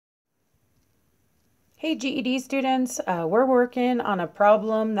Hey GED students, we're working on a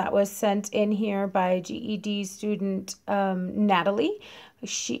problem that was sent in here by GED student Natalie.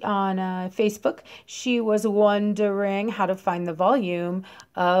 She on Facebook. She was wondering how to find the volume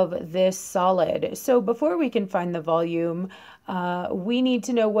of this solid. So before we can find the volume, we need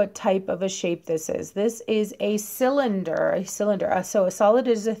to know what type of a shape this is. This is a cylinder. So a solid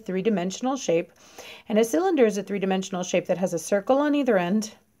is a three-dimensional shape, and a cylinder is a three-dimensional shape that has a circle on either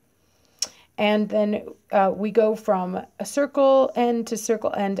end. And then we go from a circle end to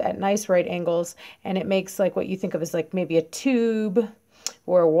circle end at nice right angles, and it makes like what you think of as like maybe a tube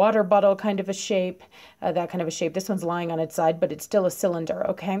or a water bottle kind of a shape, that kind of a shape. This one's lying on its side, but it's still a cylinder,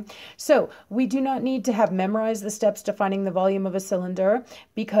 okay? So we do not need to have memorized the steps to finding the volume of a cylinder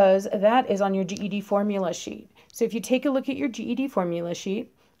because that is on your GED formula sheet. So if you take a look at your GED formula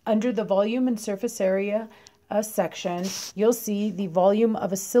sheet, under the volume and surface area section, you'll see the volume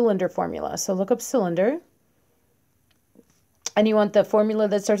of a cylinder formula. So look up cylinder, and you want the formula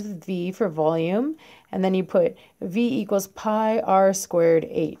that starts with V for volume, and then you put V equals pi r squared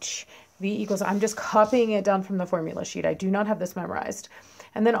h. V equals, I'm just copying it down from the formula sheet. I do not have this memorized.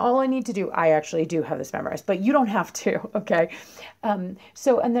 And then all I need to do, I actually do have this memorized, but you don't have to, okay? And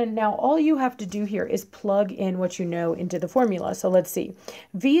then now all you have to do here is plug in what you know into the formula. So let's see.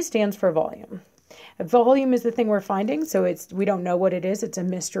 V stands for volume. Volume is the thing we're finding, so we don't know what it is. It's a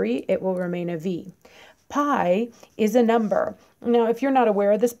mystery. It will remain a V. Pi is a number. Now, if you're not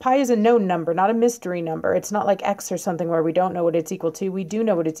aware of this, pi is a known number, not a mystery number. It's not like X or something where we don't know what it's equal to. We do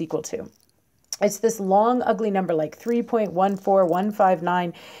know what it's equal to. It's this long, ugly number like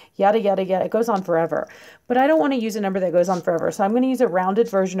 3.14159, yada, yada, yada. It goes on forever. But I don't want to use a number that goes on forever, so I'm going to use a rounded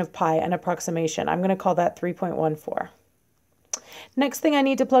version of pi, an approximation. I'm going to call that 3.14. Next thing I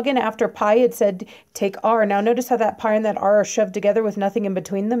need to plug in after pi, it said take r. Now notice how that pi and that r are shoved together with nothing in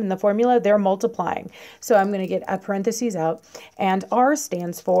between them in the formula. They're multiplying. So I'm going to get a parentheses out, and r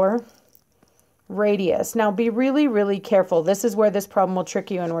stands for radius. Now be really, really careful. This is where this problem will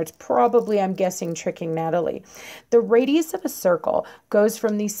trick you and where it's probably, I'm guessing, tricking Natalie. The radius of a circle goes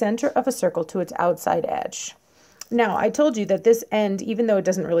from the center of a circle to its outside edge. Now, I told you that this end, even though it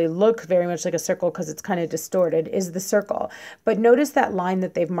doesn't really look very much like a circle because it's kind of distorted, is the circle. But notice that line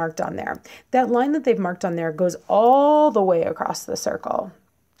that they've marked on there. That line that they've marked on there goes all the way across the circle.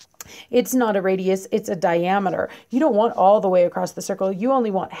 It's not a radius, it's a diameter. You don't want all the way across the circle. You only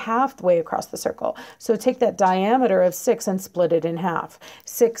want half the way across the circle. So take that diameter of 6 and split it in half.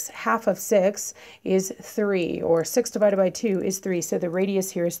 Half of 6 is 3, or 6 divided by 2 is 3. So the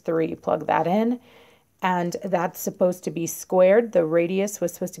radius here is 3. Plug that in. And that's supposed to be squared. The radius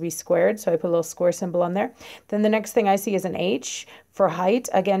was supposed to be squared, so I put a little square symbol on there. Then the next thing I see is an H for height,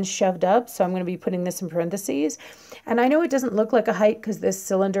 again shoved up, so I'm going to be putting this in parentheses. And I know it doesn't look like a height because this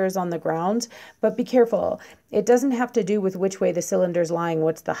cylinder is on the ground, but be careful. It doesn't have to do with which way the cylinder is lying.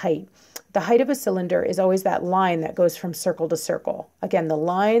 What's the height? The height of a cylinder is always that line that goes from circle to circle. Again, the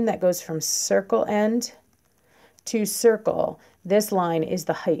line that goes from circle end to circle, this line is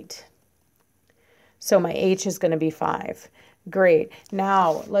the height. So my H is going to be 5. Great.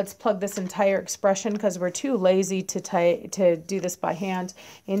 Now let's plug this entire expression, because we're too lazy to do this by hand,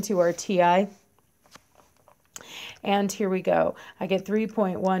 into our TI. And here we go. I get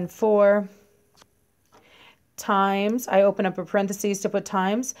 3.14 times, I open up a parentheses to put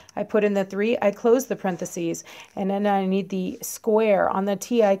times, I put in the 3, I close the parentheses, and then I need the square. On the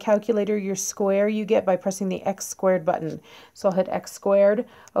TI calculator, your square you get by pressing the x squared button. So I'll hit x squared,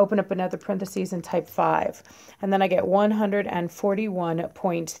 open up another parentheses, and type 5. And then I get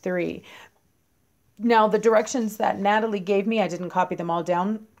 141.3. Now the directions that Natalie gave me, I didn't copy them all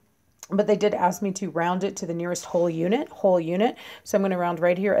down, but they did ask me to round it to the nearest whole unit. So I'm going to round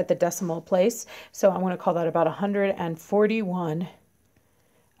right here at the decimal place. So I'm going to call that about 141,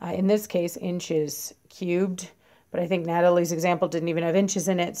 in this case, inches cubed. But I think Natalie's example didn't even have inches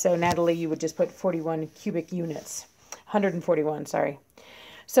in it. So Natalie, you would just put 41 cubic units. 141, sorry.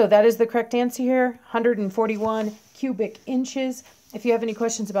 So that is the correct answer here, 141 cubic inches. If you have any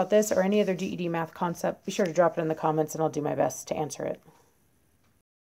questions about this or any other GED math concept, be sure to drop it in the comments and I'll do my best to answer it.